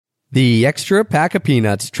The Extra Pack of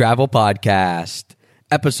Peanuts Travel Podcast,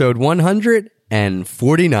 episode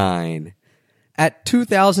 149. At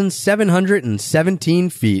 2,717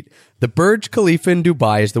 feet, the Burj Khalifa in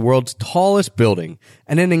Dubai is the world's tallest building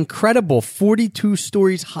and an incredible 42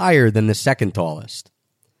 stories higher than the second tallest.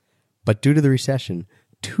 But due to the recession,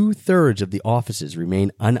 2/3 of the offices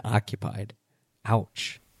remain unoccupied.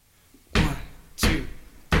 Ouch. 1, 2,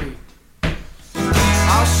 3.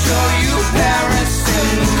 I'll show you Paris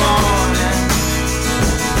in the morning.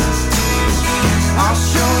 I'll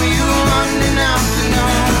show you London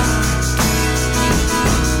afternoon.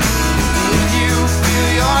 If you feel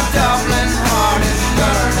your Dublin heart is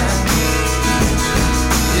burning,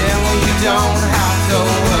 yeah, well, you don't have to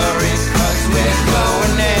worry, 'cause we're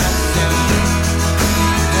going there soon.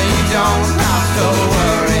 Yeah, you don't have to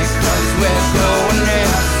worry, 'cause we're going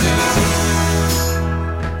there soon.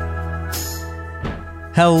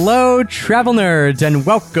 Hello, travel nerds, and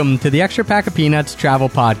welcome to the Extra Pack of Peanuts Travel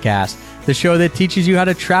Podcast, the show that teaches you how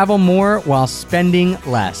to travel more while spending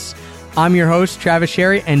less. I'm your host, Travis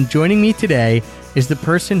Sherry, and joining me today is the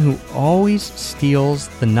person who always steals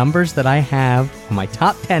the numbers that I have on my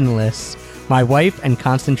top 10 lists, my wife and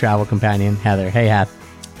constant travel companion, Heather. Hey, Heath.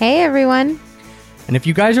 Hey, everyone. And if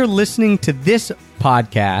you guys are listening to this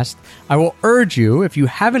podcast, I will urge you, if you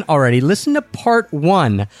haven't already, listen to part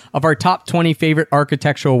 1 of our top 20 favorite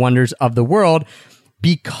architectural wonders of the world,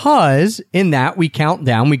 because in that we count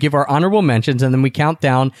down, we give our honorable mentions, and then we count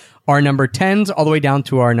down our number 10s all the way down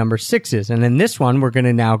to our number 6s. And in this one, we're going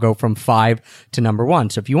to now go from 5 to number 1.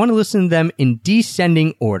 So if you want to listen to them in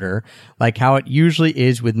descending order, like how it usually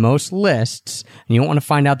is with most lists, and you don't want to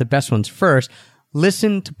find out the best ones first,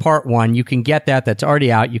 listen to part 1. You can get that. That's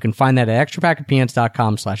already out. You can find that at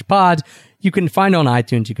extrapackofpeanuts.com/pods. You can find it on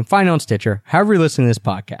iTunes. You can find it on Stitcher. However you listen to this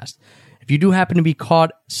podcast. If you do happen to be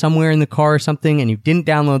caught somewhere in the car or something and you didn't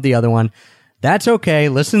download the other one, that's okay.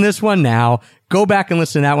 Listen to this one now. Go back and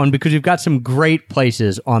listen to that one because we've got some great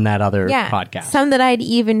places on that other podcast. Some that I'd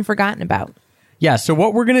even forgotten about. Yeah, so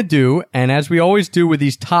what we're going to do, and as we always do with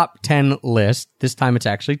these top 10 lists, this time it's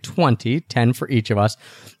actually 20, 10 for each of us,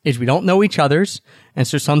 is we don't know each other's, and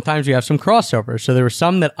so sometimes we have some crossovers. So there were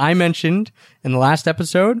some that I mentioned in the last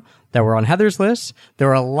episode that were on Heather's list. There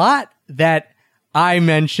were a lot that I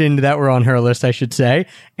mentioned that were on her list, I should say,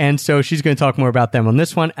 and so she's going to talk more about them on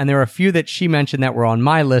this one, and there are a few that she mentioned that were on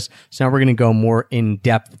my list, so now we're going to go more in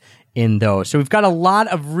depth in those. So we've got a lot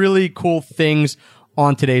of really cool things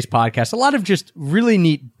on today's podcast. A lot of just really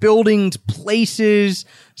neat buildings, places.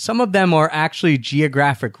 Some of them are actually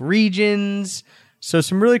geographic regions. So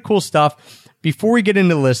some really cool stuff. Before we get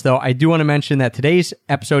into the list, though, I do want to mention that today's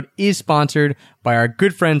episode is sponsored by our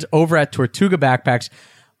good friends over at Tortuga Backpacks.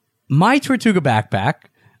 My Tortuga backpack,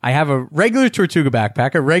 I have a regular Tortuga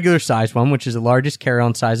backpack, a regular size one, which is the largest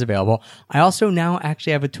carry-on size available. I also now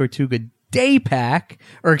actually have a Tortuga Day Pack,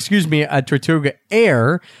 a Tortuga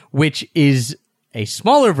Air, which is a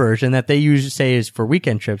smaller version that they usually say is for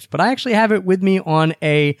weekend trips, but I actually have it with me on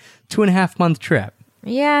a 2.5-month trip.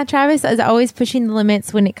 Yeah, Travis is always pushing the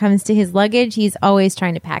limits when it comes to his luggage. He's always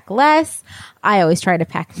trying to pack less. I always try to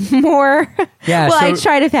pack more. Yeah, well, I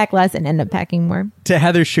try to pack less and end up packing more. To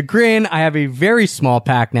Heather's chagrin, I have a very small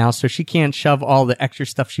pack now, so she can't shove all the extra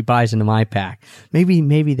stuff she buys into my pack.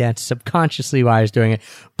 Maybe that's subconsciously why I was doing it.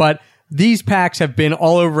 But these packs have been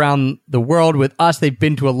all around the world with us. They've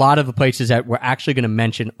been to a lot of the places that we're actually going to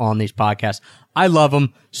mention on these podcasts. I love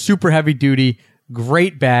them. Super heavy duty,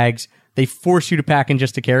 great bags. They force you to pack in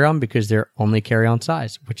just to carry on because they're only carry-on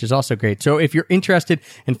size, which is also great. So if you're interested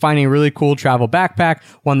in finding a really cool travel backpack,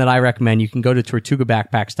 one that I recommend, you can go to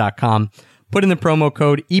tortugabackpacks.com, put in the promo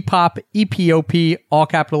code EPOP, EPOP, all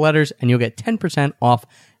capital letters, and you'll get 10% off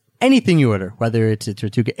anything you order, whether it's a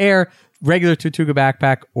Tortuga Air, regular Tortuga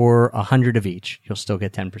backpack, or 100 of each. You'll still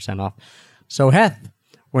get 10% off. So, Heth,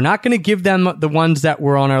 we're not going to give them the ones that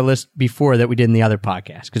were on our list before that we did in the other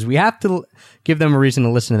podcast, because we have to give them a reason to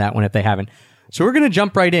listen to that one if they haven't. So we're going to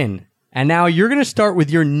jump right in. And now you're going to start with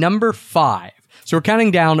your number 5. So we're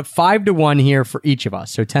counting down 5 to 1 here for each of us.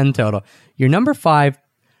 So 10 total. Your number 5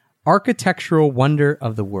 architectural wonder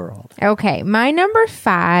of the world. Okay. My number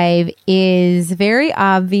 5 is very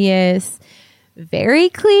obvious, very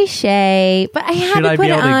cliche, but I had to put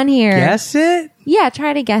it on here. Guess it? Yeah,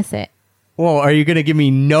 try to guess it. Well, are you going to give me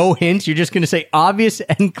no hints? You're just going to say obvious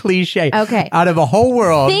and cliche. Okay. Out of a whole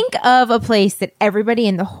world. Think of a place that everybody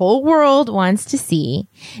in the whole world wants to see,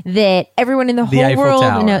 that everyone in the whole Eiffel world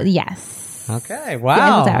Tower. knows. Yes. Okay.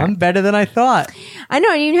 Wow. I'm better than I thought. I know.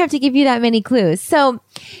 I didn't even have to give you that many clues. So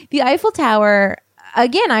the Eiffel Tower,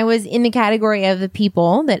 again, I was in the category of the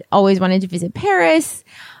people that always wanted to visit Paris.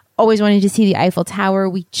 always wanted to see the Eiffel Tower.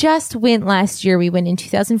 We just went last year. We went in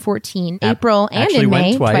 2014, April, and Actually in May.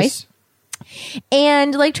 went twice.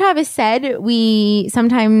 And like Travis said, we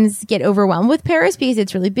sometimes get overwhelmed with Paris because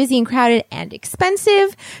it's really busy and crowded and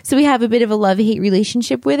expensive. So we have a bit of a love-hate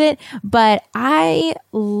relationship with it. But I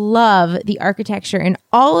love the architecture in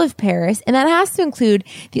all of Paris. And that has to include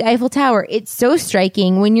the Eiffel Tower. It's so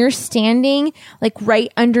striking when you're standing like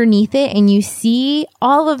right underneath it and you see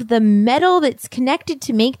all of the metal that's connected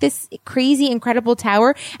to make this crazy, incredible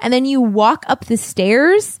tower. And then you walk up the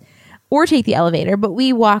stairs or take the elevator, but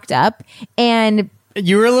we walked up and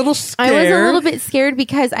you were a little scared. I was a little bit scared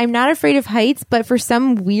because I'm not afraid of heights, but for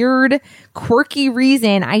some weird, quirky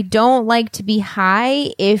reason, I don't like to be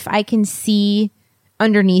high if I can see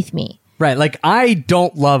underneath me. Right. Like, I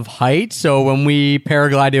don't love heights. So when we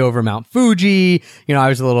paraglided over Mount Fuji, I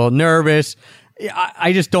was a little nervous.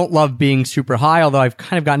 I just don't love being super high, although I've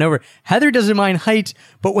kind of gotten over it. Heather doesn't mind heights,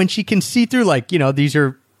 but when she can see through, these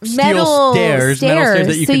are metal stairs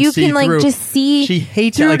that you so can you see can like through. just see she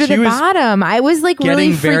hates through it. Like, to she the was bottom. I was like really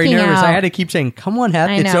getting very freaking nervous. out. I had to keep saying, "Come on, Heth,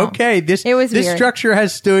 it's know. okay. This weird. structure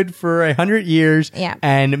has stood for 100 years,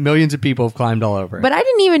 and millions of people have climbed all over it." But I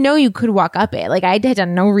didn't even know you could walk up it. Like I had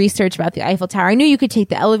done no research about the Eiffel Tower. I knew you could take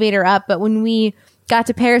the elevator up, but when we got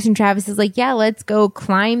to Paris and Travis is like, "Yeah, let's go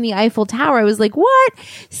climb the Eiffel Tower," I was like, "What?"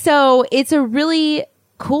 So it's a really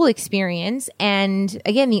cool experience. And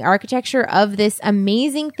again, the architecture of this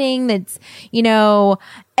amazing thing that's,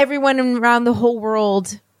 everyone around the whole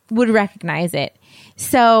world would recognize it.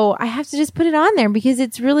 So I have to just put it on there because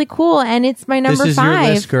it's really cool. And it's my number 5. This is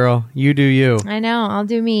your list, girl. You do you. I know. I'll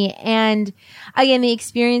do me. And again, the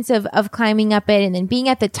experience of climbing up it and then being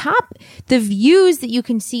at the top, the views that you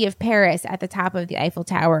can see of Paris at the top of the Eiffel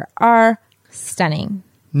Tower are stunning.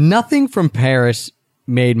 Nothing from Paris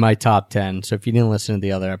made my top 10. So if you didn't listen to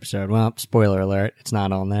the other episode, well, spoiler alert, it's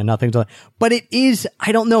not on there. Nothing's on. But it is,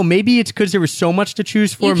 I don't know, maybe it's because there was so much to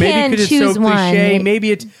choose for. Maybe because it's so cliche.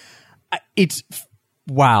 Maybe it's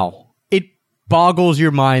wow. It boggles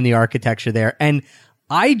your mind, the architecture there. And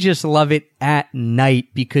I just love it at night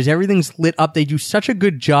because everything's lit up. They do such a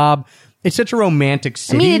good job. It's such a romantic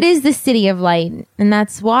city. I mean, it is the city of light. And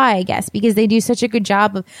that's why, I guess, because they do such a good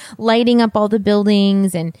job of lighting up all the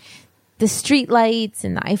buildings and the street lights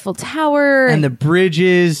and the Eiffel Tower. And the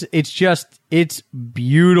bridges. It's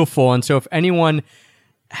beautiful. And so if anyone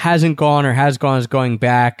hasn't gone or has gone, is going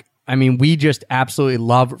back, I mean, we just absolutely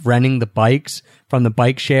love renting the bikes from the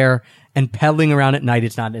bike share and pedaling around at night.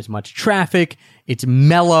 It's not as much traffic. It's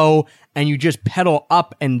mellow. And you just pedal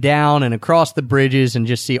up and down and across the bridges and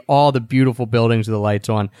just see all the beautiful buildings with the lights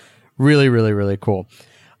on. Really, really, really cool.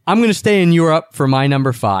 I'm going to stay in Europe for my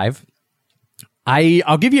number 5.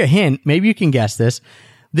 I'll give you a hint. Maybe you can guess this.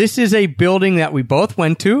 This is a building that we both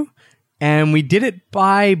went to, and we did it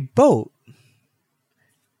by boat.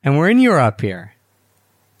 And we're in Europe here.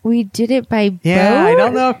 We did it by boat? Yeah, I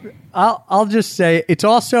don't know. I'll just say it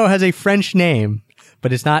also has a French name,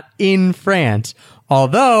 but it's not in France.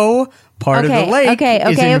 Although part of the lake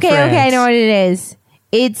is in France. Okay. I know what it is.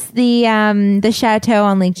 It's the chateau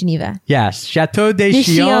on Lake Geneva. Yes, Chateau de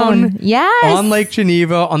Chillon. Yes, on Lake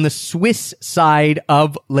Geneva, on the Swiss side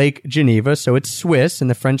of Lake Geneva. So it's Swiss in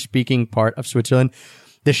the French-speaking part of Switzerland.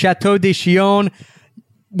 The Chateau de Chillon.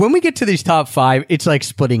 When we get to these top 5, it's like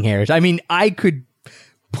splitting hairs. I mean, I could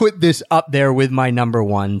put this up there with my number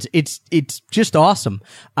ones. It's just awesome.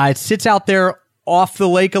 It sits out there off the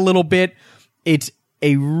lake a little bit. It's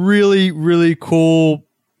a really, really cool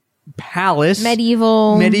palace.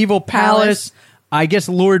 Medieval palace. I guess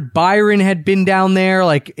Lord Byron had been down there,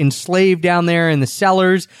 like enslaved down there in the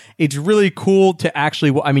cellars. It's really cool to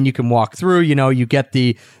actually, I mean, you can walk through, you get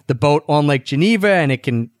the boat on Lake Geneva and it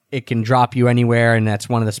can drop you anywhere. And that's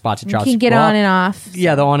one of the spots it drops you. You can get on and off.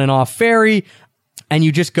 Yeah, the on and off ferry. And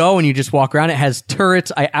you just go and you just walk around. It has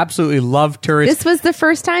turrets. I absolutely love turrets. This was the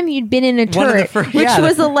first time you'd been in a turret, which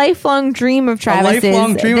was a lifelong dream of Travis's. A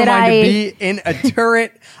lifelong dream of mine to be in a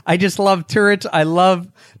turret. I just love turrets.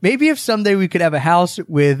 Maybe if someday we could have a house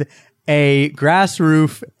with a grass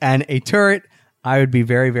roof and a turret, I would be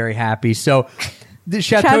very, very happy. So the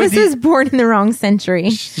Chateau Travis was born in the wrong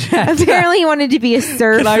century. Apparently he wanted to be a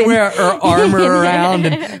serf. Can I wear armor around?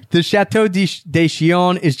 And the Chateau de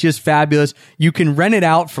Chillon is just fabulous. You can rent it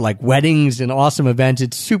out for like weddings and awesome events.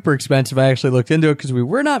 It's super expensive. I actually looked into it because we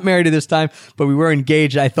were not married at this time, but we were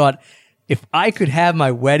engaged. I thought if I could have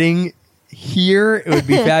my wedding here, it would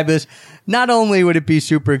be fabulous. Not only would it be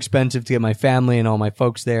super expensive to get my family and all my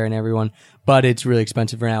folks there and everyone, but it's really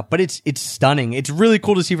expensive for now. But it's stunning. It's really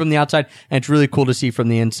cool to see from the outside, and it's really cool to see from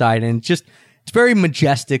the inside. And it's very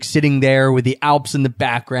majestic sitting there with the Alps in the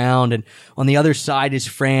background, and on the other side is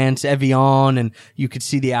France, Evian, and you could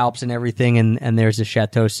see the Alps and everything, and there's a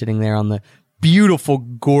chateau sitting there on the beautiful,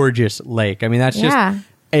 gorgeous lake. I mean, that's just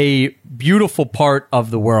a beautiful part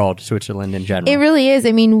of the world, Switzerland in general. It really is.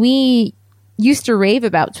 I mean, we used to rave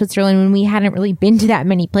about Switzerland when we hadn't really been to that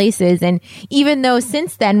many places. And even though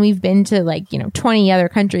since then we've been to 20 other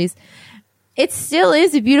countries, it still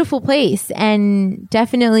is a beautiful place and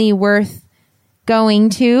definitely worth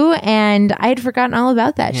going to. And I'd forgotten all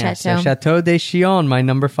about that chateau. So Chateau de Chillon, my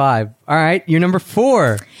number 5. All right, your number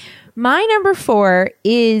 4. My number 4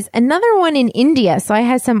 is another one in India. So I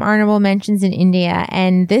had some honorable mentions in India.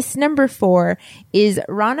 And this number 4 is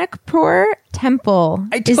Ranakpur Temple.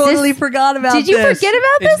 I totally forgot about this. Did you forget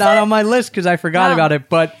about this? It's not on my list because I forgot about it,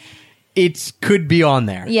 but it could be on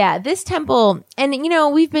there. Yeah, this temple, and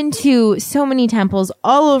we've been to so many temples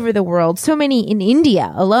all over the world, so many in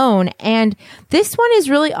India alone. And this one is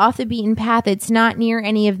really off the beaten path. It's not near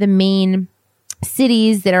any of the main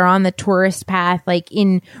cities that are on the tourist path, like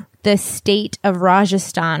in the state of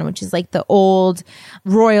Rajasthan, which is like the old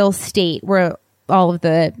royal state where all of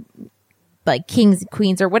the kings and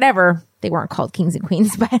queens or whatever, they weren't called kings and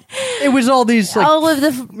queens, but it was all these all of the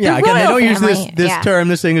again, they don't use this term,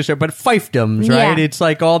 this English term, but fiefdoms, right? It's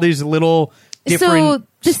like all these little different So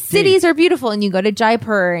the cities are beautiful, and you go to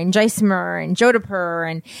Jaipur and Jaisalmer and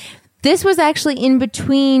Jodhpur, and this was actually in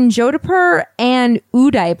between Jodhpur and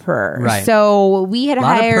Udaipur. Right. So we had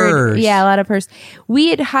hired... a lot of purrs. We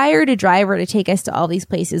had hired a driver to take us to all these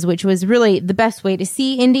places, which was really the best way to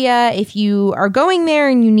see India. If you are going there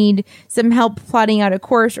and you need some help plotting out a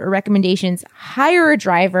course or recommendations, hire a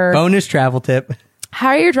driver. Bonus travel tip.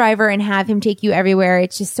 Hire your driver and have him take you everywhere.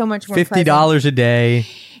 It's just so much more $50 a day.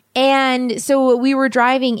 And so we were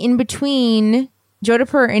driving in between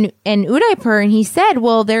Jodhpur and Udaipur, and he said,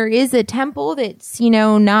 well, there is a temple that's,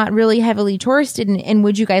 not really heavily touristed, and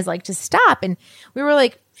would you guys like to stop? And we were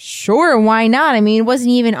like, sure, why not? I mean, it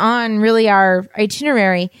wasn't even on really our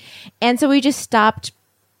itinerary. And so we just stopped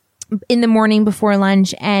in the morning before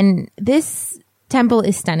lunch, and this temple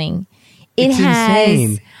is stunning. It's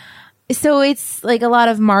insane. So it's like a lot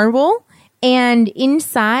of marble. And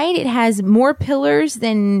inside, it has more pillars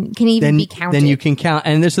than can even be counted. Then you can count.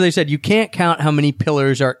 And so they said you can't count how many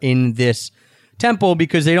pillars are in this temple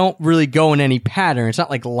because they don't really go in any pattern. It's not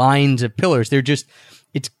like lines of pillars. They're just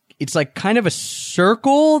it's like kind of a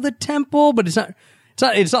circle, the temple, but it's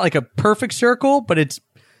not like a perfect circle, but it's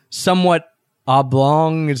somewhat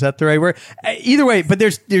oblong. Is that the right word? Either way, but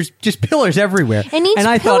there's just pillars everywhere. And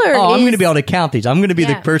I thought, I'm going to be able to count these. I'm going to be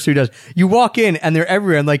the person who does. You walk in and they're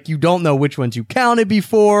everywhere, and you don't know which ones you counted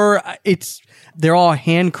before. They're all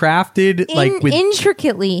handcrafted, with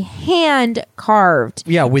intricately hand carved.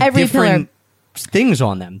 Yeah, with every different things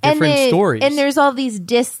on them, different stories. And there's all these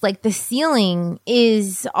discs. Like the ceiling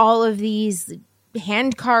is all of these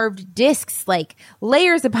hand carved discs, like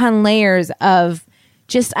layers upon layers of.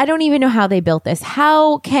 Just, I don't even know how they built this.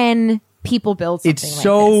 How can people build something like this? It's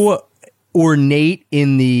so ornate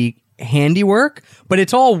in the handiwork, but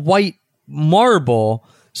it's all white marble,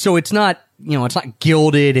 so it's not, it's not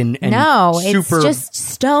gilded and no, super, it's just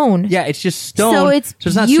stone. Yeah, it's just stone. So it's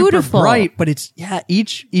not beautiful. Super bright, but it's,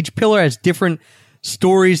 each pillar has different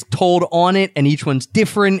stories told on it, and each one's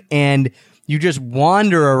different, and you just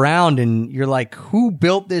wander around, and you're like, who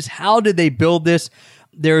built this? How did they build this?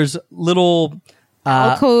 There's little...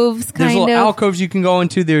 alcoves, there's little alcoves you can go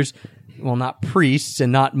into. There's, not priests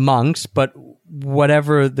and not monks, but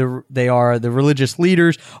whatever they are, the religious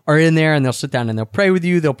leaders are in there, and they'll sit down and they'll pray with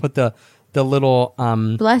you. They'll put the little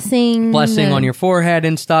blessing on your forehead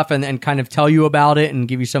and stuff, and kind of tell you about it and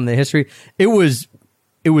give you some of the history. It was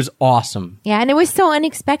awesome. Yeah, and it was so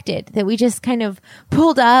unexpected that we just kind of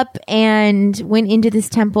pulled up and went into this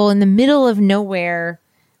temple in the middle of nowhere.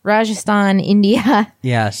 Rajasthan, India.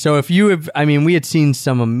 Yeah. So if you have, we had seen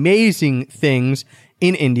some amazing things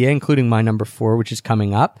in India, including my number 4, which is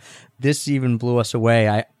coming up. This even blew us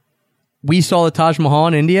away. We saw the Taj Mahal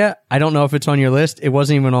in India. I don't know if it's on your list. It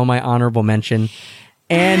wasn't even on my honorable mention.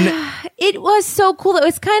 And it was so cool. It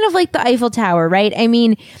was kind of like the Eiffel Tower, right? I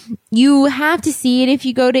mean, you have to see it if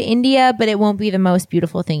you go to India, but it won't be the most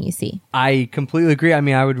beautiful thing you see. I completely agree.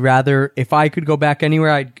 I would rather, if I could go back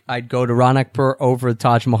anywhere, I'd go to Ranakpur over the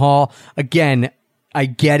Taj Mahal. Again, I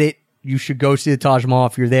get it. You should go see the Taj Mahal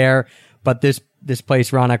if you're there. But this this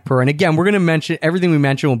place, Ranakpur. And again, we're going to mention everything we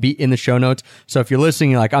mention will be in the show notes. So if you're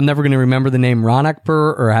listening, you're like, I'm never going to remember the name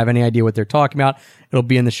Ranakpur or have any idea what they're talking about, it'll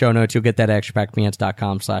be in the show notes. You'll get that at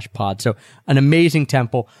extrapackpants.com/pod. So an amazing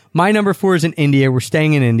temple. My number 4 is in India. We're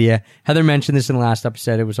staying in India. Heather mentioned this in the last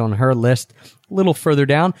episode. It was on her list a little further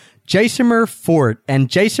down. Jaisalmer Fort. And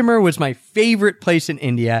Jaisalmer was my favorite place in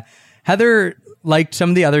India. Heather liked some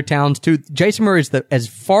of the other towns too. Jaisalmer is as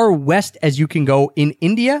far west as you can go in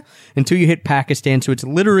India until you hit Pakistan. So it's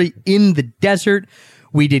literally in the desert.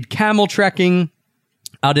 We did camel trekking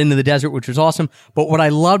out into the desert, which was awesome. But what I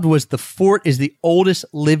loved was the fort is the oldest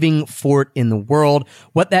living fort in the world.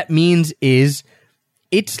 What that means is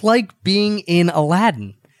it's like being in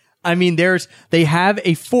Aladdin. I mean, they have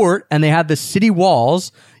a fort and they have the city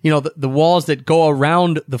walls, the walls that go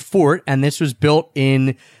around the fort. And this was built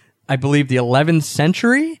in, I believe, the 11th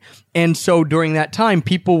century. And so during that time,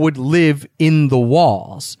 people would live in the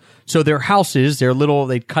walls. So their houses,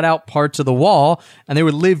 they'd cut out parts of the wall and they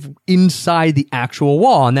would live inside the actual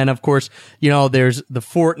wall. And then, of course, there's the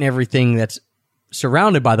fort and everything that's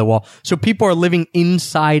surrounded by the wall. So people are living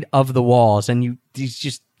inside of the walls, and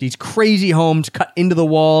these crazy homes cut into the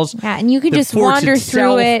walls. Yeah, and you can just wander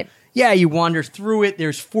through it. Yeah, you wander through it.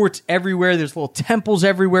 There's forts everywhere. There's little temples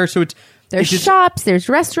everywhere. So there's shops, there's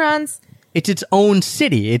restaurants. It's its own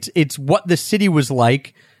city. It's what the city was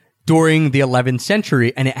like during the 11th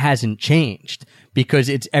century, and it hasn't changed because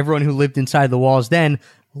it's everyone who lived inside the walls then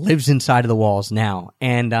lives inside of the walls now.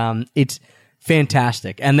 And it's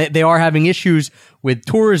fantastic. And they are having issues with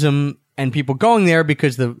tourism and people going there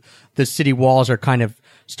because the city walls are kind of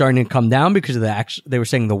starting to come down because of they were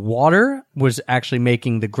saying the water was actually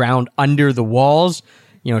making the ground under the walls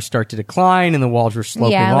start to decline, and the walls were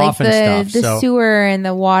sloping off and stuff. The sewer and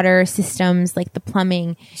the water systems, like the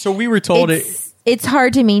plumbing. So we were told it's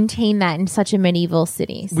hard to maintain that in such a medieval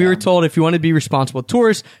city. So. We were told if you want to be responsible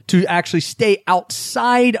tourists to actually stay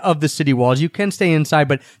outside of the city walls. You can stay inside,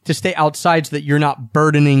 but to stay outside so that you're not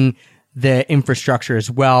burdening the infrastructure as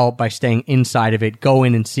well by staying inside of it. Go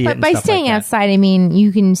in and see it. But by staying outside, I mean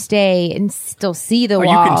you can stay and still see the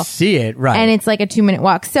wall. You can see it, right? And it's like a 2-minute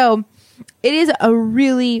walk. So it is a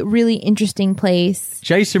really, really interesting place.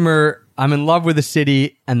 Jaisalmer, I'm in love with the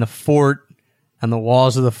city and the fort and the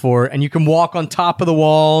walls of the fort, and you can walk on top of the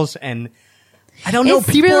walls, and I don't know,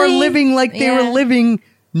 people are living like they were living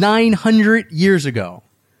 900 years ago.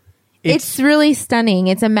 It's really stunning.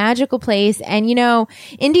 It's a magical place. And,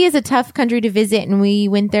 India is a tough country to visit, and we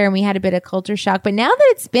went there and we had a bit of culture shock. But now that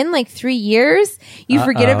it's been like 3 years, you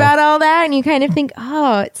forget about all that and you kind of think,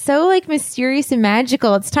 oh, it's so like mysterious and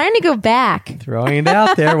magical. It's time to go back. Throwing it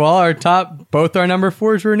out there. Well, both our number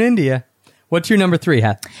 4s were in India. What's your number 3,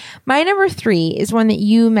 Heth? My number 3 is one that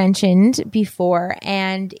you mentioned before,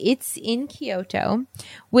 and it's in Kyoto,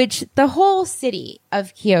 which the whole city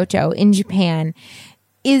of Kyoto in Japan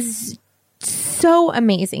is so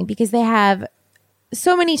amazing because they have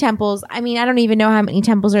so many temples. I mean, I don't even know how many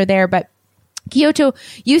temples are there, but Kyoto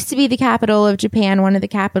used to be the capital of Japan, one of the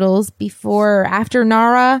capitals after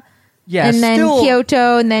Nara. Yeah, and then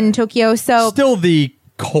Kyoto and then Tokyo. So still the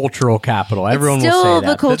cultural capital. Everyone will say that. Still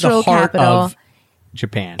the cultural capital of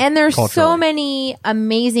Japan. And there's so many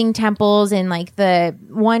amazing temples in like the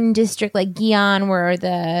one district like Gion where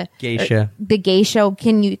the geisha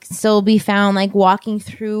can still be found like walking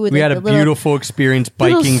through. We had a beautiful experience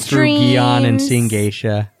biking through Gion and seeing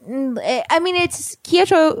geisha. I mean,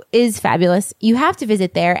 Kyoto is fabulous. You have to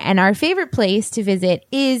visit there. And our favorite place to visit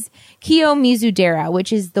is Kiyomizu-dera,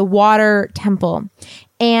 which is the water temple.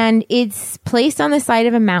 And it's placed on the side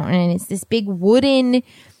of a mountain. And it's this big wooden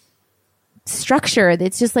structure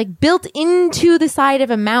that's just like built into the side of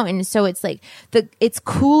a mountain. So it's like it's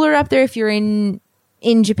cooler up there if you're in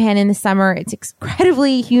Japan in the summer. It's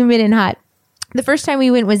incredibly humid and hot. The first time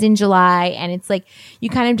we went was in July, and it's like you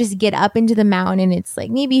kind of just get up into the mountain and it's like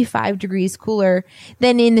maybe 5 degrees cooler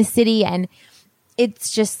than in the city, and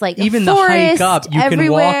it's just like even the hike up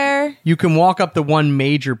everywhere. You can walk up the one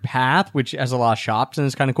major path which has a lot of shops and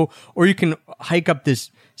it's kind of cool, or you can hike up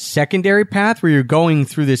this secondary path where you're going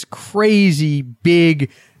through this crazy big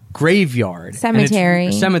graveyard cemetery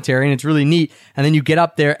and it's really neat. And then you get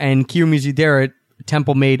up there and Kiyomizu-dera, a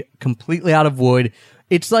temple made completely out of wood.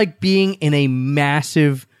 It's like being in a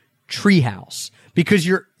massive treehouse because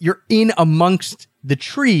you're in amongst the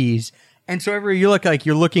trees. And so you look like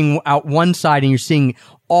you're looking out one side and you're seeing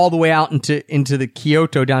all the way out into the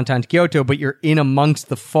Kyoto, downtown Kyoto, but you're in amongst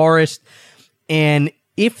the forest. And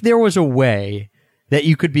if there was a way that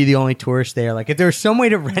you could be the only tourist there, like if there was some way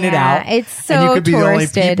to rent it out, it's so and you could be the only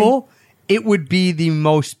touristed. people, it would be the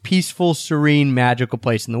most peaceful, serene, magical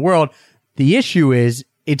place in the world. The issue is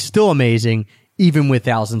it's still amazing. even with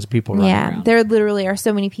thousands of people running around. There literally are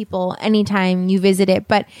so many people anytime you visit it.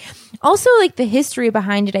 But also, like, the history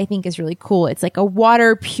behind it, I think, is really cool. It's like a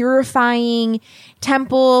water purifying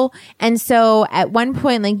temple. And so at one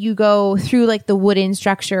point, like, you go through like the wooden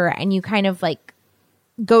structure and you kind of like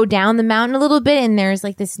go down the mountain a little bit, and there's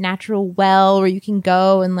like this natural well where you can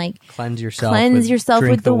go and like cleanse yourself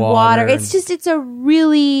with the water. It's a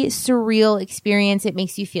really surreal experience. It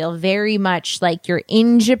makes you feel very much like you're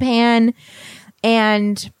in Japan.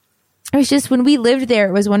 And it was just, when we lived there,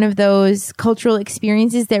 it was one of those cultural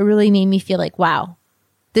experiences that really made me feel like, wow,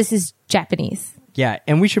 this is Japanese. Yeah,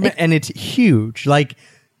 and we should, and it's huge. Like,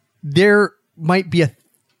 there might be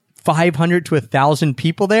 500 to 1,000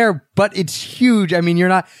 people there, but it's huge. I mean,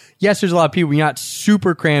 yes, there's a lot of people. You're not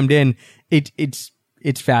super crammed in.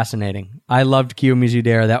 It's fascinating. I loved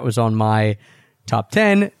Kiyomizu-dera. That was on my top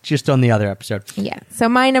 10, just on the other episode. Yeah. So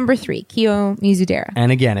my number 3, Kiyomizu-dera.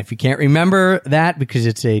 And again, if you can't remember that because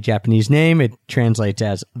it's a Japanese name, it translates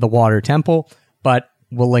as the Water Temple, but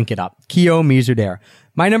we'll link it up. Kiyomizu-dera.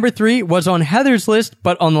 My number 3 was on Heather's list,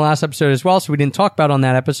 but on the last episode as well, so we didn't talk about it on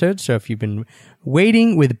that episode. So if you've been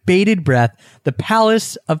waiting with bated breath, the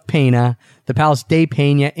Palace of Pena, the Palace de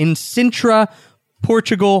Pena in Sintra,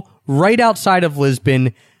 Portugal, right outside of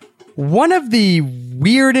Lisbon. One of the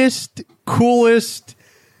weirdest, coolest,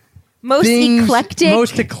 most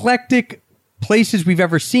eclectic places we've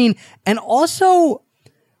ever seen, and also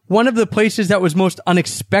one of the places that was most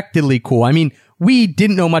unexpectedly cool. I mean, we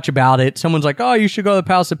didn't know much about it. Someone's like, oh, you should go to the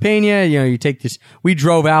Palace of Pena. You know, you take this, we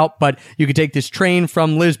drove out, but you could take this train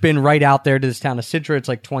from Lisbon right out there to this town of Sintra. It's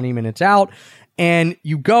like 20 minutes out. And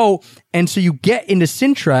you go, and so you get into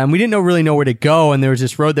Sintra, and we didn't really know where to go. And there was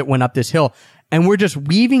this road that went up this hill, and we're just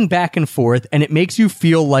weaving back and forth, and it makes you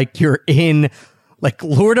feel like you're in like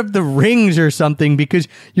Lord of the Rings or something, because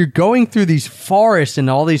you're going through these forests and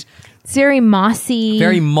all these. It's very mossy.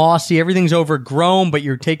 Everything's overgrown, but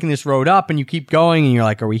you're taking this road up and you keep going and you're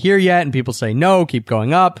like, are we here yet? And people say, no, keep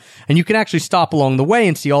going up. And you can actually stop along the way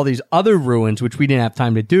and see all these other ruins, which we didn't have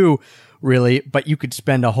time to do really, but you could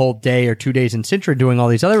spend a whole day or 2 days in Sintra doing all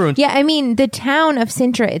these other ruins. Yeah, I mean, the town of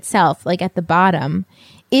Sintra itself, like at the bottom,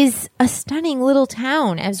 is a stunning little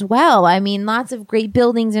town as well. I mean, lots of great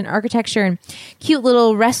buildings and architecture and cute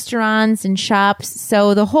little restaurants and shops.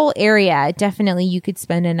 So the whole area, definitely you could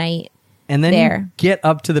spend a night and then there. You get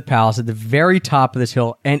up to the palace at the very top of this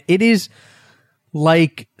hill, and it is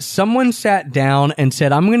like someone sat down and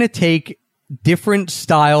said, I'm going to take different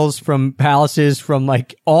styles from palaces from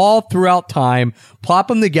like all throughout time, plop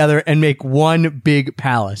them together and make one big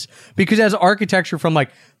palace. Because as architecture from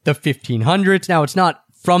like the 1500s, now it's not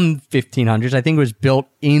from 1500s. I think it was built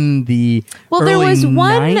in the early there was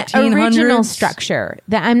one 1900s. Original structure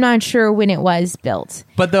that I'm not sure when it was built.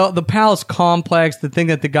 But the palace complex, the thing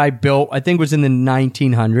that the guy built, I think was in the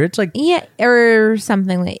 1900s. Like, yeah, or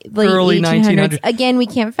something like early 1800s. 1900s. Again, we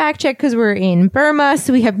can't fact check because we're in Burma,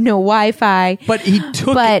 so we have no Wi-Fi. But he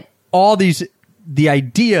took all the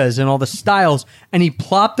ideas and all the styles, and he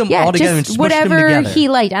plopped them all together and smushed them together. Whatever he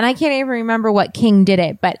liked. And I can't even remember what king did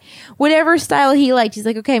it, but whatever style he liked, he's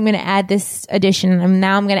like, okay, I'm going to add this addition, and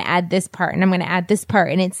now I'm going to add this part, and I'm going to add this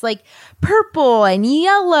part. And it's like purple and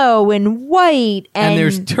yellow and white. And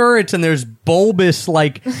there's turrets, and there's bulbous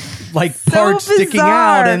like parts sticking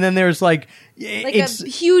out. And then there's like a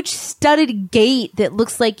huge studded gate that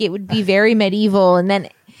looks like it would be very medieval. And then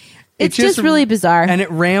it's just really bizarre. And it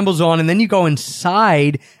rambles on. And then you go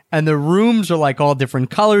inside, and the rooms are like all different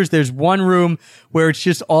colors. There's one room where it's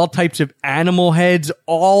just all types of animal heads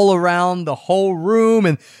all around the whole room.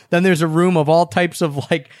 And then there's a room of all types of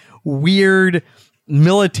like weird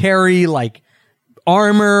military like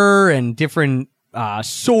armor and different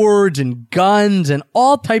swords and guns and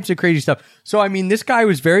all types of crazy stuff. So, I mean, this guy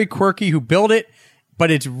was very quirky who built it, but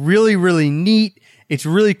it's really, really neat. It's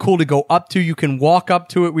really cool to go up to. You can walk up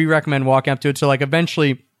to it. We recommend walking up to it. So like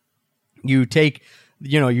eventually you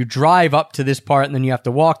you drive up to this part and then you have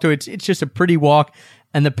to walk to it. It's just a pretty walk.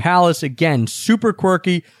 And the palace, again, super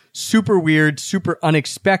quirky, super weird, super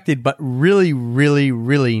unexpected, but really, really,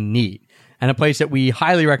 really neat. And a place that we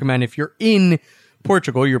highly recommend. If you're in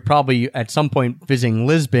Portugal, you're probably at some point visiting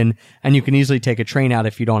Lisbon, and you can easily take a train out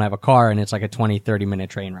if you don't have a car, and it's like a 20-30 minute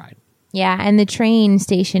train ride. Yeah, and the train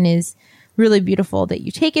station is really beautiful that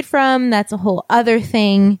you take it from. That's a whole other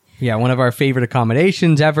thing. Yeah, one of our favorite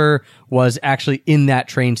accommodations ever was actually in that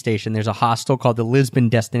train station. There's a hostel called the Lisbon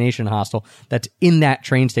Destination Hostel that's in that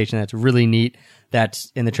train station. That's really neat.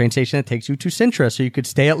 That's in the train station that takes you to Sintra. So you could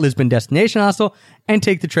stay at Lisbon Destination Hostel and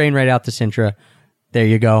take the train right out to Sintra. There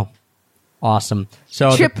you go. Awesome.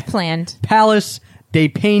 So trip planned. Palace de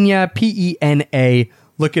Pena, Pena,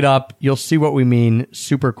 Look it up. You'll see what we mean.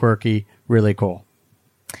 Super quirky, really cool.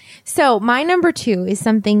 So my number 2 is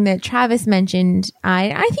something that Travis mentioned.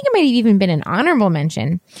 I think it might have even been an honorable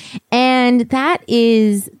mention. And that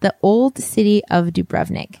is the old city of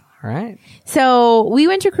Dubrovnik. All right. So we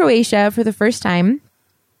went to Croatia for the first time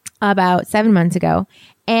about 7 months ago.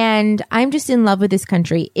 And I'm just in love with this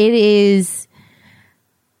country. It is,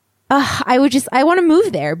 I want to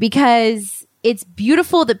move there because it's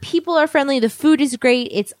beautiful. The people are friendly. The food is great.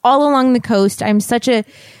 It's all along the coast. I'm such a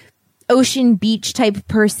ocean beach type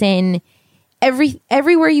person.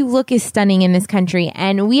 Everywhere you look is stunning in this country.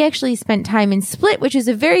 And we actually spent time in Split, which is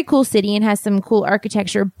a very cool city and has some cool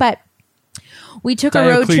architecture. But we took a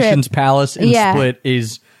road trip. Diocletian's Palace in Split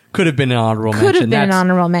could have been an honorable mention. Could have been an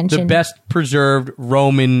honorable mention. The best preserved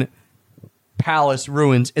Roman palace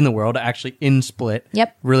ruins in the world, actually in Split.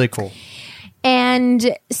 Yep. Really cool.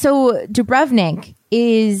 And so Dubrovnik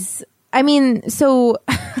is, how do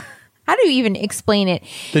you even explain it?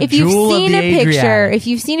 If you've seen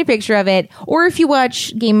a picture of it, or if you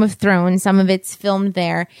watch Game of Thrones, some of it's filmed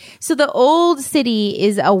there. So the old city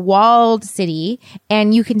is a walled city,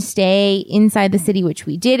 and you can stay inside the city, which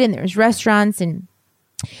we did, and there's restaurants and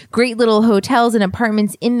great little hotels and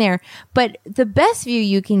apartments in there. But the best view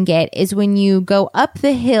you can get is when you go up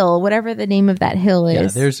the hill, whatever the name of that hill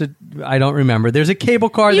is. Yeah, I don't remember. There's a cable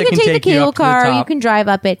car that can take you up to the top. You can take the cable car, you can drive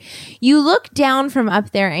up it. You look down from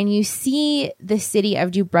up there and you see the city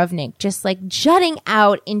of Dubrovnik just like jutting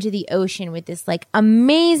out into the ocean with this like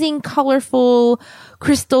amazing, colorful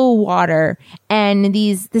crystal water and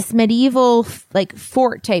this medieval like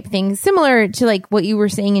fort type thing, similar to like what you were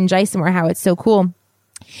saying in Geismar, how it's so cool.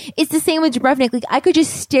 It's the same with Dubrovnik. Like I could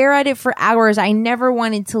just stare at it for hours. I never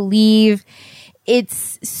wanted to leave.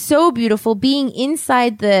 It's so beautiful being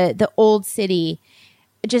inside the old city,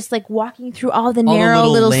 just like walking through all the narrow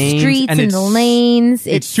little streets and the lanes.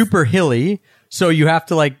 It's super hilly. So you have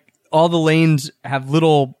to like, all the lanes have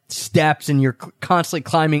little steps and you're constantly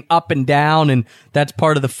climbing up and down. And that's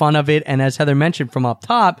part of the fun of it. And as Heather mentioned from up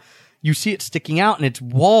top, you see it sticking out and it's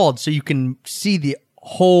walled. So you can see the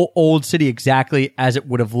whole old city exactly as it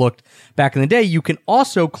would have looked back in the day. You can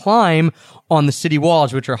also climb on the city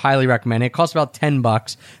walls, which are highly recommended. It costs about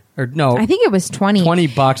 $10 or no, I think it was $20.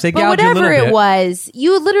 $20. They but gouge you a little whatever bit. it was,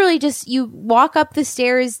 you literally you walk up the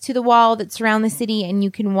stairs to the wall that surround the city and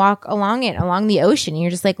you can walk along it, along the ocean.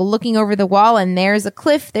 You're just like looking over the wall and there's a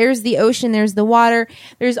cliff, there's the ocean, there's the water.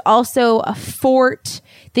 There's also a fort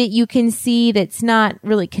that you can see that's not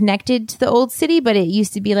really connected to the old city, but it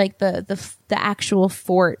used to be like the actual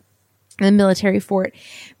fort, the military fort.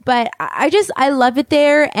 But I love it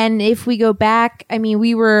there. And if we go back, I mean,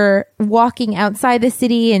 we were walking outside the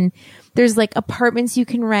city and there's like apartments you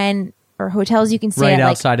can rent or hotels you can stay right at,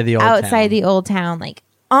 outside of the old outside town. the old town, like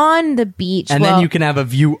on the beach. And then you can have a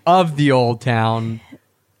view of the old town.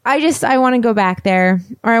 I want to go back there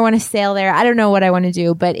or I want to sail there. I don't know what I want to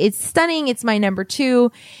do, but it's stunning. It's my number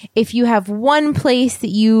 2. If you have one place that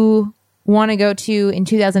you want to go to in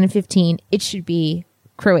 2015, it should be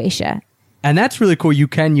Croatia. And that's really cool. You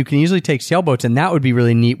can easily take sailboats, and that would be a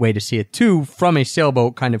really neat way to see it too, from a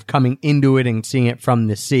sailboat, kind of coming into it and seeing it from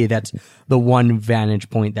the sea. That's the one vantage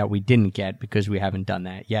point that we didn't get because we haven't done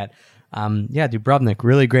that yet. Dubrovnik,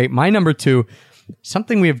 really great. My number 2,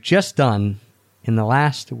 something we have just done in the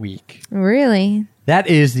last week. Really? That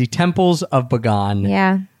is the Temples of Bagan.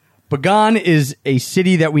 Yeah. Bagan is a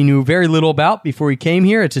city that we knew very little about before we came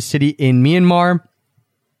here. It's a city in Myanmar.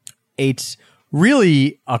 It's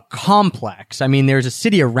really a complex. I mean, there's a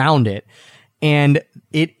city around it, and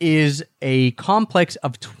it is a complex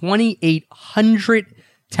of 2,800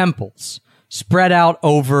 temples spread out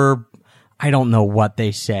over, I don't know what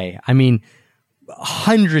they say. I mean,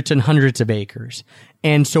 hundreds and hundreds of acres.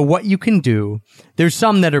 And so what you can do, there's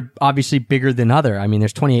some that are obviously bigger than other. I mean,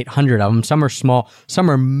 there's 2,800 of them. Some are small, some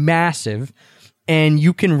are massive, and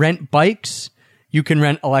you can rent bikes. You can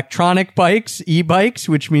rent electronic bikes, e-bikes,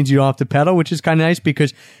 which means you don't have to pedal, which is kind of nice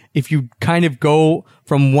because if you kind of go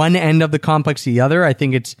from one end of the complex to the other, I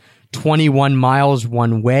think it's 21 miles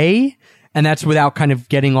one way. And that's without kind of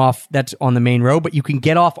getting off. That's on the main road, but you can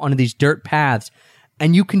get off onto these dirt paths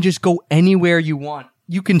and you can just go anywhere you want.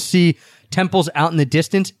 You can see temples out in the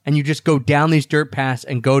distance and you just go down these dirt paths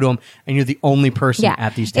and go to them and you're the only person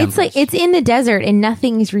at these temples. It's like, it's in the desert and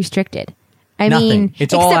nothing is restricted. I mean,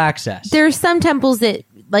 it's all access. There's some temples that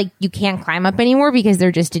like you can't climb up anymore because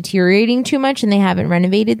they're just deteriorating too much and they haven't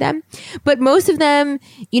renovated them. But most of them,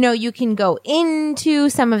 you can go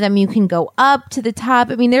into. Some of them you can go up to the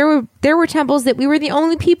top. I mean, there were temples that we were the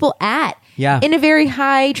only people at. Yeah. In a very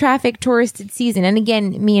high traffic touristed season. And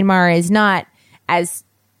again, Myanmar is not as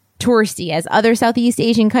touristy as other Southeast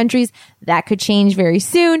Asian countries. That could change very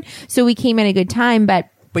soon. So we came at a good time, but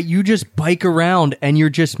you just bike around and you're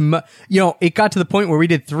just, it got to the point where we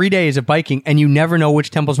did 3 days of biking and you never know which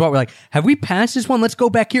temple's what. We're like, have we passed this one? Let's go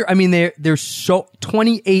back here. I mean, there's so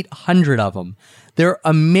 2,800 of them. They're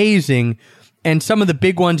amazing. And some of the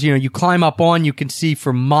big ones, you climb up on, you can see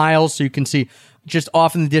for miles. So you can see just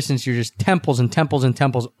off in the distance, you're just temples and temples and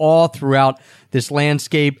temples all throughout this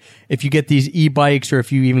landscape. If you get these e-bikes or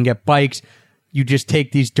if you even get bikes, you just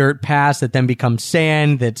take these dirt paths that then become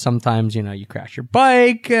sand that sometimes, you crash your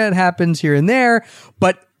bike. It happens here and there,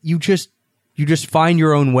 but you just find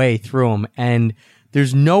your own way through them. And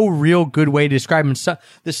there's no real good way to describe them. So,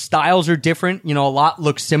 the styles are different. A lot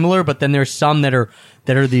look similar, but then there's some that are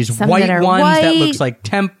these white ones that looks like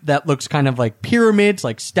that looks kind of like pyramids,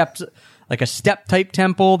 like steps, like a step type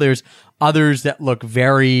temple. There's others that look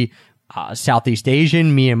very Southeast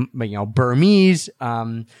Asian, Burmese.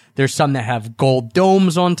 There's some that have gold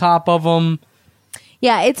domes on top of them.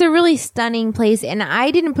 Yeah, it's a really stunning place. And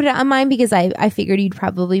I didn't put it on mine because I figured you'd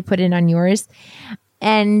probably put it on yours.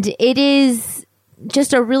 And it is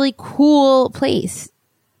just a really cool place.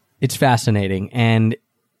 It's fascinating. And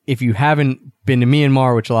if you haven't been to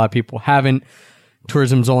Myanmar, which a lot of people haven't,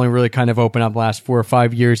 tourism's only really kind of opened up the last 4 or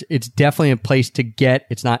 5 years. It's definitely a place to get.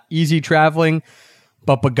 It's not easy traveling,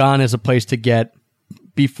 but Bagan is a place to get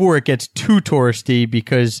before it gets too touristy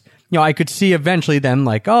because, I could see eventually them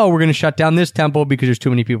like, oh, we're going to shut down this temple because there's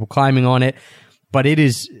too many people climbing on it. But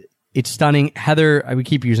it's stunning. Heather, we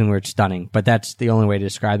keep using the word stunning, but that's the only way to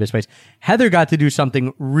describe this place. Heather got to do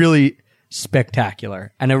something really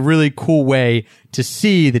spectacular and a really cool way to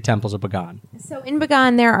see the temples of Bagan. So in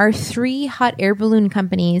Bagan, there are 3 hot air balloon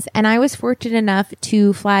companies, and I was fortunate enough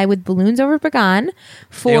to fly with balloons over Bagan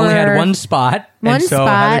They only had one spot, so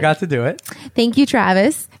Heather got to do it. Thank you,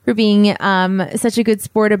 Travis, for being such a good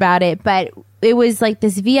sport about it. But it was like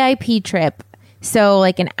this VIP trip. So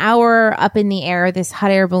like an hour up in the air, this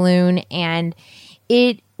hot air balloon, and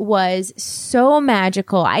it was so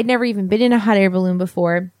magical. I'd never even been in a hot air balloon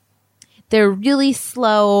before. They're really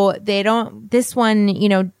slow. This one,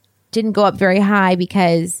 didn't go up very high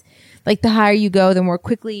because like the higher you go, the more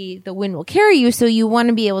quickly the wind will carry you. So you want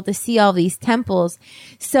to be able to see all these temples.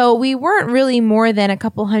 So we weren't really more than a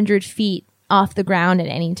couple 100 feet off the ground at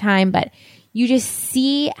any time, but you just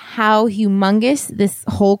see how humongous this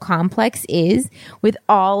whole complex is with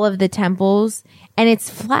all of the temples. And it's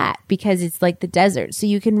flat because it's like the desert. So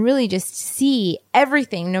you can really just see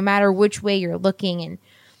everything no matter which way you're looking. And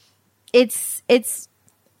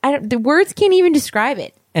the words can't even describe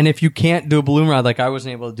it. And if you can't do a balloon ride, like I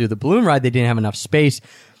wasn't able to do the balloon ride, they didn't have enough space.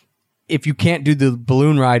 If you can't do the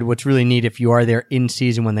balloon ride, what's really neat, if you are there in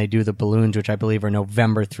season when they do the balloons, which I believe are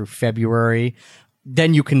November through February,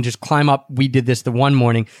 then you can just climb up. We did this the one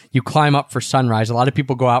morning. You climb up for sunrise. A lot of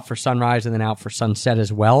people go out for sunrise and then out for sunset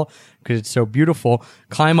as well because it's so beautiful.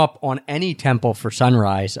 Climb up on any temple for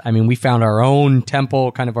sunrise. I mean, we found our own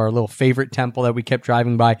temple, kind of our little favorite temple that we kept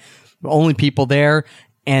driving by. Only people there.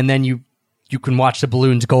 And then you can watch the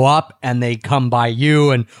balloons go up and they come by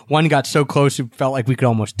you. And one got so close it felt like we could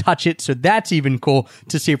almost touch it. So that's even cool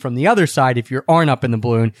to see from the other side. If you aren't up in the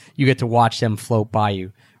balloon, you get to watch them float by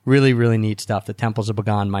you. Really, really neat stuff. The Temples of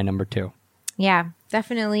Bagan, my number 2. Yeah,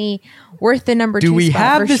 definitely worth the number 2 Do we spot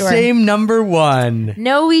have for the sure. same number 1?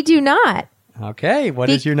 No, we do not. Okay, what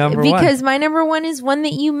is your number 1? Because my number 1 is one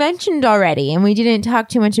that you mentioned already, and we didn't talk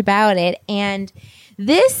too much about it. And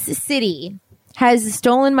this city has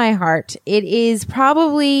stolen my heart. It is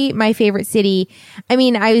probably my favorite city. I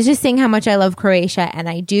mean, I was just saying how much I love Croatia, and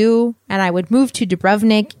I do, and I would move to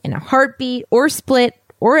Dubrovnik in a heartbeat, or Split,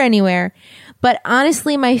 or anywhere. But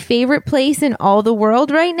honestly, my favorite place in all the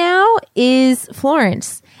world right now is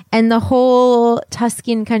Florence and the whole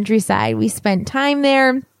Tuscan countryside. We spent time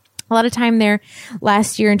there, a lot of time there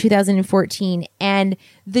last year in 2014. And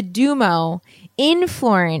the Duomo in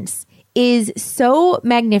Florence is so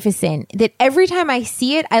magnificent that every time I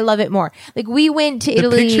see it, I love it more. Like we went to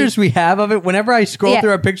Italy. The pictures we have of it, whenever I scroll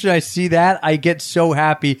through our pictures, I see that, I get so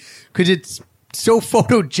happy because it's so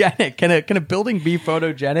photogenic. Can a building be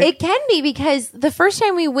photogenic? It can be, because the first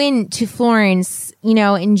time we went to Florence,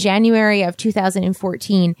 in January of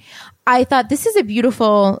 2014, I thought this is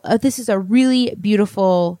a really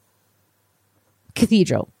beautiful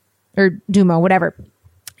cathedral or Duomo, whatever.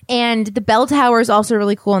 And the bell tower is also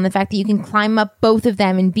really cool, and the fact that you can climb up both of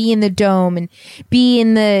them and be in the dome and be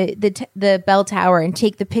in the bell tower and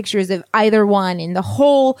take the pictures of either one in the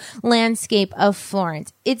whole landscape of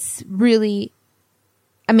Florence. It's really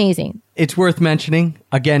amazing. It's worth mentioning.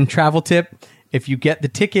 Again, travel tip. If you get the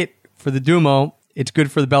ticket for the Duomo It's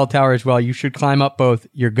good for the bell tower as well. You should climb up both.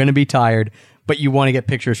 You're going to be tired, but you want to get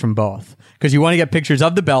pictures from both because you want to get pictures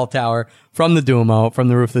of the bell tower from the Duomo, from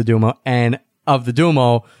the roof of the Duomo, and of the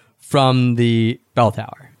Duomo from the bell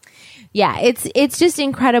tower. Yeah, it's just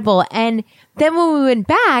incredible. And then when we went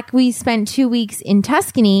back, we spent 2 weeks in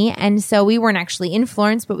Tuscany, and so we weren't actually in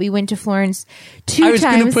Florence, but we went to Florence 2 times. I was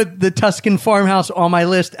going to put the Tuscan farmhouse on my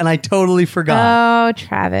list, and I totally forgot. Oh,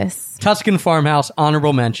 Travis. Tuscan farmhouse,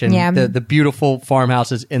 honorable mention. Yeah. The beautiful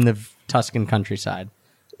farmhouses in the Tuscan countryside.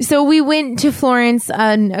 So we went to Florence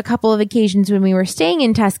on a couple of occasions when we were staying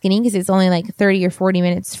in Tuscany because it's only like 30 or 40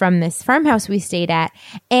 minutes from this farmhouse we stayed at.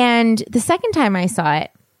 And the second time I saw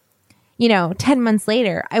it, 10 months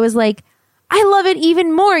later, I was like, I love it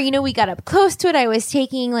even more. We got up close to it. I was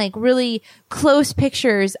taking like really close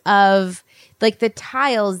pictures of like the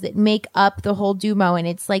tiles that make up the whole Duomo. And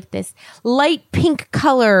it's like this light pink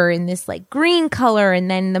color and this like green color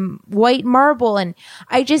and then the white marble. And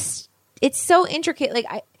it's so intricate. Like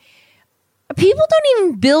people don't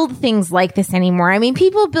even build things like this anymore. I mean,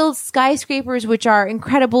 people build skyscrapers, which are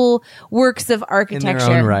incredible works of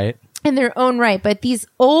architecture. In their own right. But these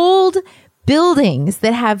old buildings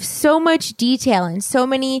that have so much detail and so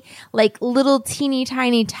many like little teeny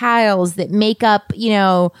tiny tiles that make up,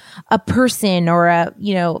 a person or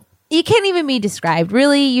it can't even be described.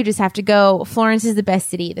 Really, you just have to go. Florence is the best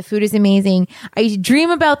city. The food is amazing. I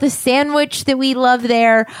dream about the sandwich that we love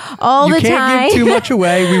there all the time. You can't give too much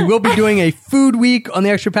away. We will be doing a food week on the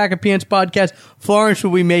Extra Pack of Peanuts podcast. Florence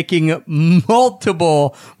will be making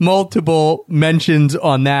multiple mentions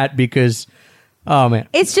on that because, oh man,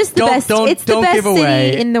 it's just the best. It's the best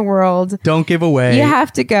city in the world. Don't give away. You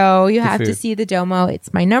have to go. You have to see the Duomo.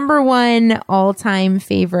 It's my number one all-time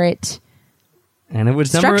favorite. And it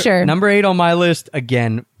was structure. number 8 on my list.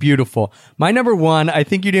 Again, beautiful. My number 1, I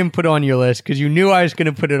think you didn't put on your list because you knew I was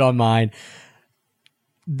going to put it on mine,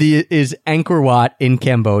 is Angkor Wat in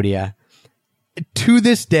Cambodia. To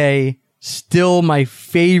this day, still my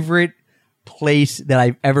favorite place that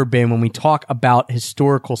I've ever been when we talk about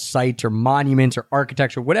historical sites or monuments or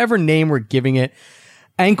architecture, whatever name we're giving it.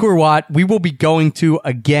 Angkor Wat, we will be going to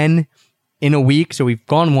again in a week. So we've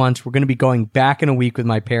gone once. We're going to be going back in a week with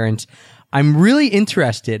my parents. I'm really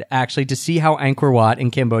interested, actually, to see how Angkor Wat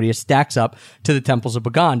in Cambodia stacks up to the temples of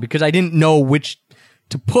Bagan, because I didn't know which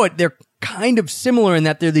to put. They're kind of similar in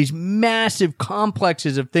that they're these massive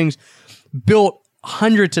complexes of things built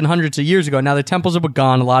hundreds and hundreds of years ago. Now, the temples of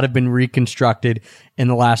Bagan, a lot have been reconstructed in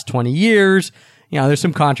the last 20 years. There's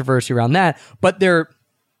some controversy around that, but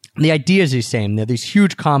the idea is the same. They're these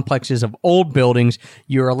huge complexes of old buildings.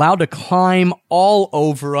 You're allowed to climb all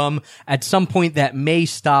over them. At some point, that may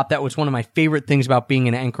stop. That was one of my favorite things about being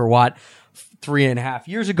in Angkor Wat 3.5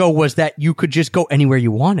 years ago, was that you could just go anywhere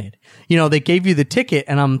you wanted. They gave you the ticket,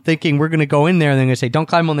 and I'm thinking we're going to go in there, and they're going to say, don't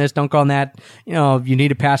climb on this, don't go on that. You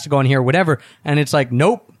need a pass to go on here, whatever. And it's like,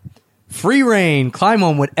 nope. Free reign. Climb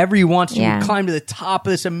on whatever you want. So you climb to the top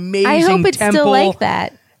of this amazing temple. I hope it's still like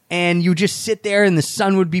that. And you just sit there and the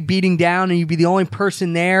sun would be beating down and you'd be the only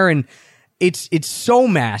person there. And it's so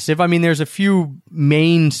massive. I mean, there's a few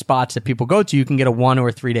main spots that people go to. You can get a 1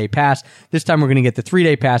 or 3 day pass. This time we're going to get the 3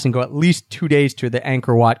 day pass and go at least 2 days to the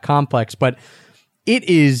Angkor Wat complex. But it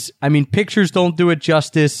is, I mean, pictures don't do it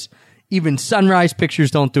justice. Even sunrise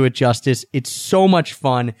pictures don't do it justice. It's so much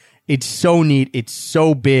fun. It's so neat. It's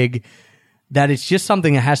so big that it's just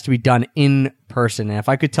something that has to be done in person. And if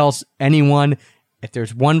I could tell anyone, if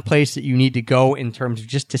there's one place that you need to go in terms of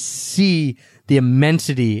just to see the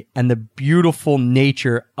immensity and the beautiful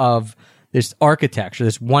nature of this architecture,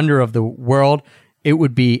 this wonder of the world, it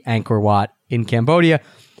would be Angkor Wat in Cambodia.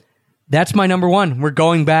 That's my number 1. We're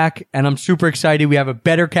going back, and I'm super excited. We have a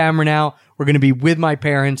better camera now. We're going to be with my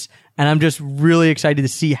parents, and I'm just really excited to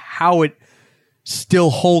see how it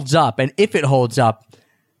still holds up, and if it holds up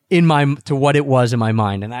to what it was in my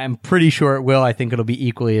mind. And I'm pretty sure it will. I think it'll be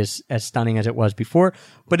equally as stunning as it was before,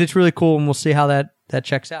 but it's really cool, and we'll see how that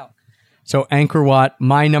checks out. So Angkor Wat,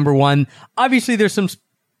 my number 1. Obviously, there's some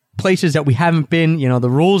places that we haven't been, the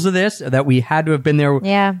rules of this, that we had to have been there,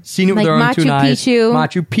 seen it with our own 2 eyes.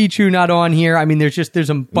 Machu Picchu not on here. I mean, there's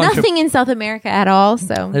a bunch nothing in South America at all.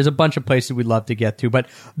 So there's a bunch of places we'd love to get to, but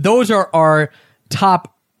those are our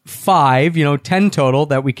top 5, 10 total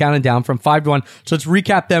that we counted down from 5 to 1. So let's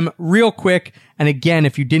recap them real quick. And again,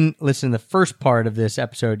 if you didn't listen to the first part of this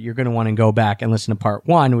episode, you're going to want to go back and listen to part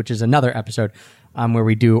 1, which is another episode where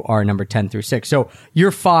we do our number 10 through 6. So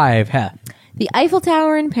your 5, Heth. The Eiffel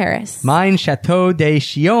Tower in Paris. Mine, Chateau de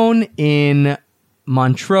Chillon in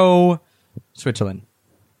Montreux, Switzerland.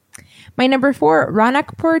 My number 4,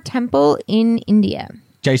 Ranakpur Temple in India.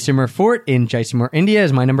 Jaisalmer Fort in Jaisalmer, India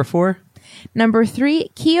is my number 4. Number 3,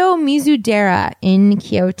 Kiyomizu-dera in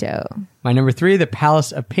Kyoto. My number 3, the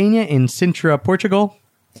Palace of Peña in Sintra, Portugal.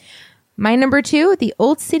 My number 2, the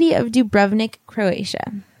Old City of Dubrovnik,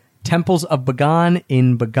 Croatia. Temples of Bagan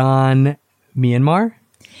in Bagan, Myanmar.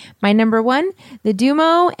 My number 1, the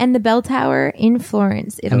Duomo and the Bell Tower in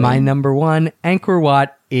Florence, Italy. And my number 1, Angkor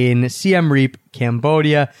Wat in Siem Reap,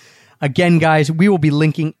 Cambodia. Again, guys, we will be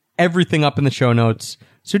linking everything up in the show notes.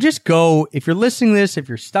 So just go, if you're listening to this, if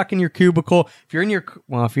you're stuck in your cubicle, if you're in your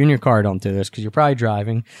car, don't do this because you're probably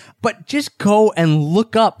driving, but just go and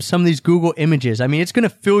look up some of these Google images. I mean, it's going to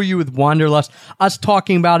fill you with wanderlust. Us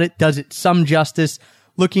talking about it does it some justice.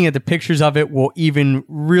 Looking at the pictures of it will even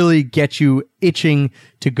really get you itching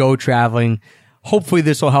to go traveling. Hopefully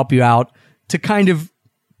this will help you out to kind of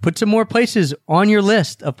put some more places on your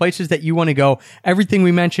list of places that you want to go. Everything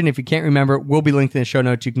we mentioned, if you can't remember, will be linked in the show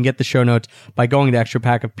notes. You can get the show notes by going to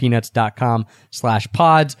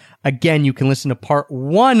extrapackofpeanuts.com/pods. Again, you can listen to part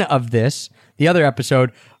 1 of this, the other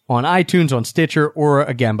episode, on iTunes, on Stitcher, or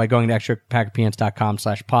again, by going to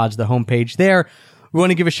extrapackofpeanuts.com/pods, the homepage there. We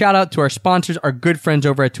want to give a shout out to our sponsors, our good friends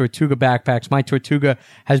over at Tortuga Backpacks. My Tortuga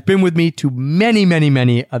has been with me to many, many,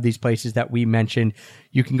 many of these places that we mentioned.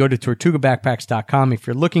 You can go to tortugabackpacks.com. If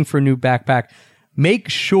you're looking for a new backpack, make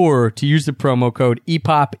sure to use the promo code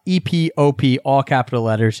EPOP, EPOP, all capital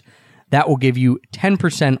letters. That will give you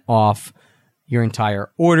 10% off your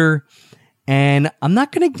entire order. And I'm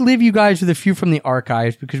not going to leave you guys with a few from the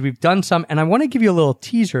archives because we've done some, and I want to give you a little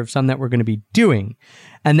teaser of some that we're going to be doing.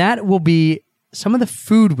 And that will be some of the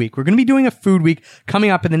food week. We're going to be doing a food week coming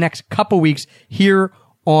up in the next couple weeks here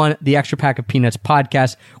on the Extra Pack of Peanuts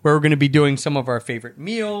podcast, where we're going to be doing some of our favorite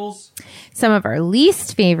meals. Some of our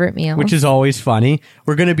least favorite meals. Which is always funny.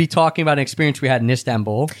 We're going to be talking about an experience we had in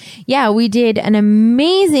Istanbul. Yeah, we did an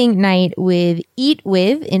amazing night with Eat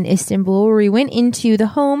With in Istanbul, where we went into the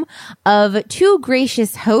home of 2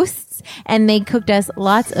 gracious hosts, and they cooked us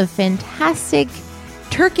lots of fantastic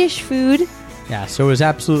Turkish food. Yeah, so it was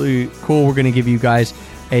absolutely cool. We're going to give you guys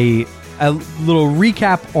a little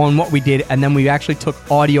recap on what we did, and then we actually took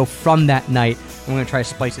audio from that night, and we're going to try to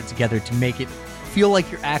splice it together to make it feel like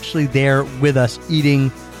you're actually there with us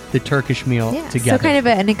eating the Turkish meal together. So kind of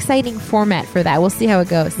an exciting format for that. We'll see how it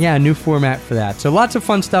goes. Yeah, a new format for that. So lots of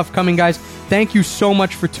fun stuff coming, guys. Thank you so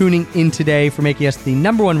much for tuning in today, for making us the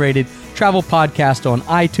 #1 rated travel podcast on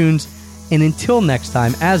iTunes. And until next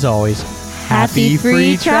time, as always, Happy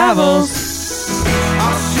free travels.